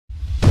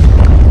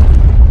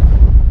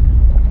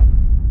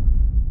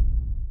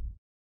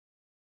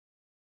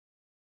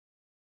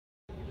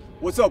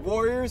What's up,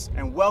 warriors,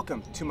 and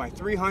welcome to my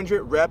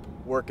 300 rep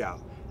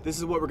workout. This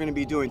is what we're going to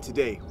be doing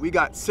today. We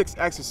got 6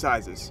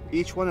 exercises.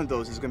 Each one of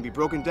those is going to be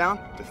broken down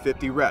to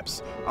 50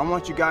 reps. I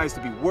want you guys to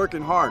be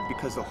working hard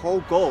because the whole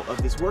goal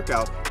of this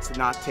workout is to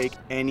not take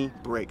any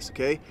breaks,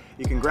 okay?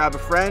 You can grab a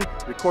friend,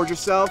 record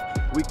yourself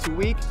week to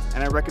week,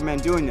 and I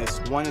recommend doing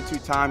this 1 to 2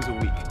 times a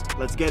week.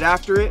 Let's get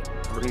after it,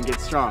 and we're going to get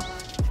strong.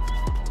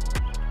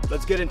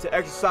 Let's get into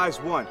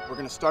exercise 1. We're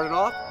going to start it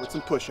off with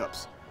some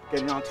push-ups.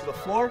 Getting onto the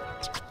floor,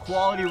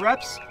 quality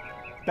reps,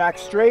 back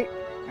straight,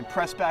 and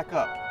press back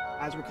up.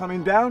 As we're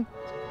coming down,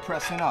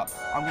 pressing up.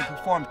 I'm going to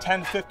perform 10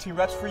 to 15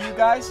 reps for you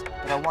guys,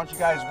 but I want you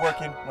guys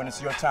working when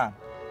it's your time.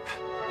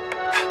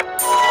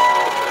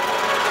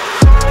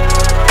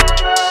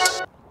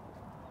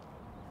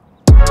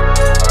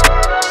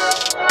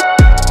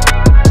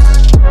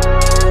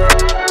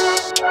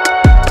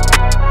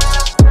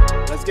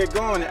 Let's get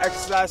going. In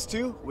exercise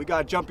 2, we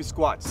got jumpy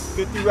squats.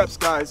 50 reps,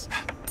 guys.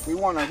 We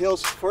want our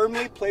heels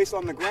firmly placed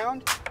on the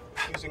ground,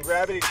 using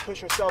gravity to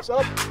push ourselves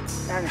up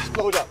and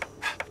explode up.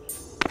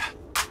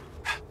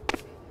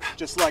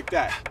 Just like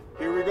that.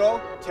 Here we go,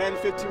 10,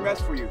 15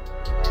 reps for you.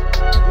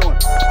 Going.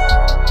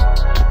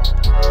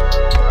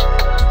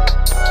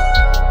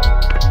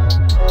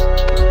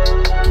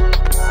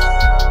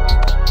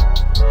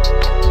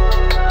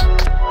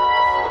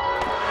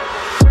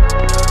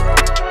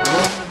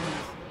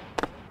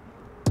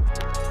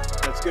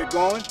 Let's get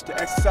going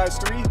to exercise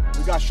 3.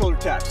 We got shoulder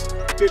taps,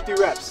 50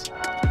 reps.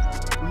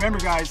 Remember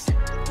guys,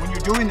 when you're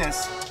doing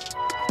this,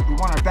 we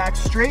want our back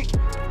straight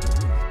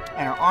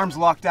and our arms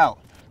locked out.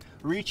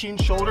 Reaching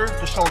shoulder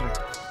to shoulder.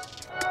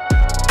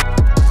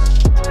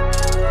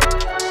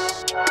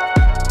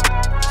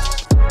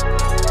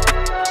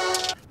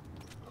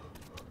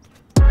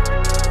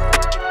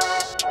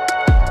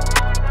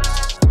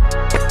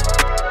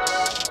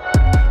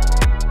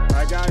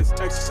 Alright guys,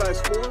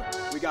 exercise 4,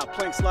 we got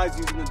plank slides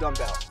using the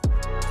dumbbell.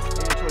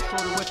 Get into a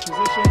shoulder width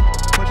position,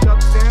 push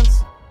up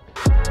stance,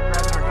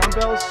 grabbing our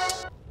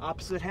dumbbells,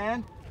 opposite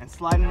hand, and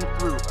sliding it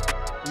through.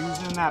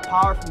 Using that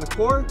power from the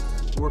core,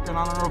 working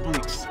on our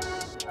obliques.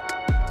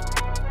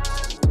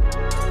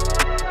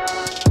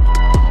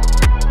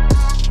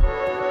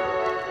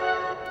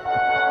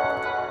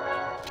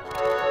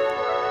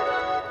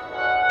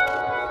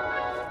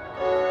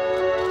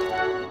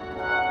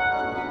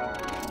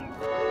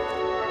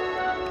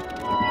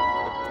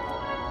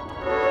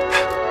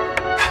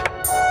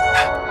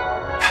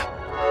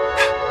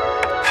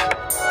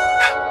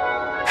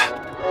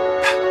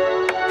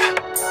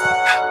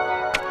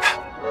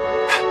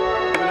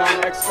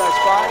 Exercise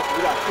 5,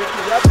 we got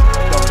 50 reps,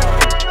 dumbbell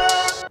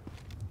raises.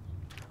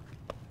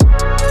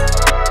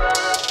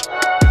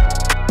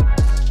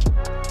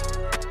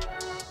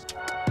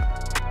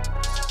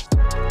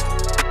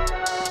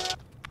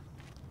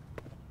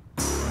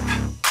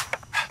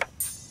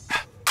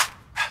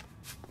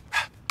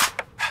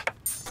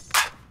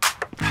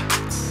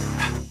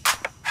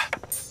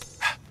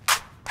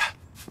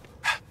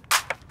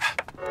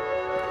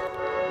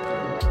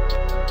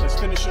 Let's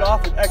finish it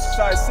off with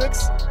exercise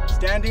 6,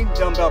 standing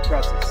dumbbell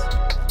presses.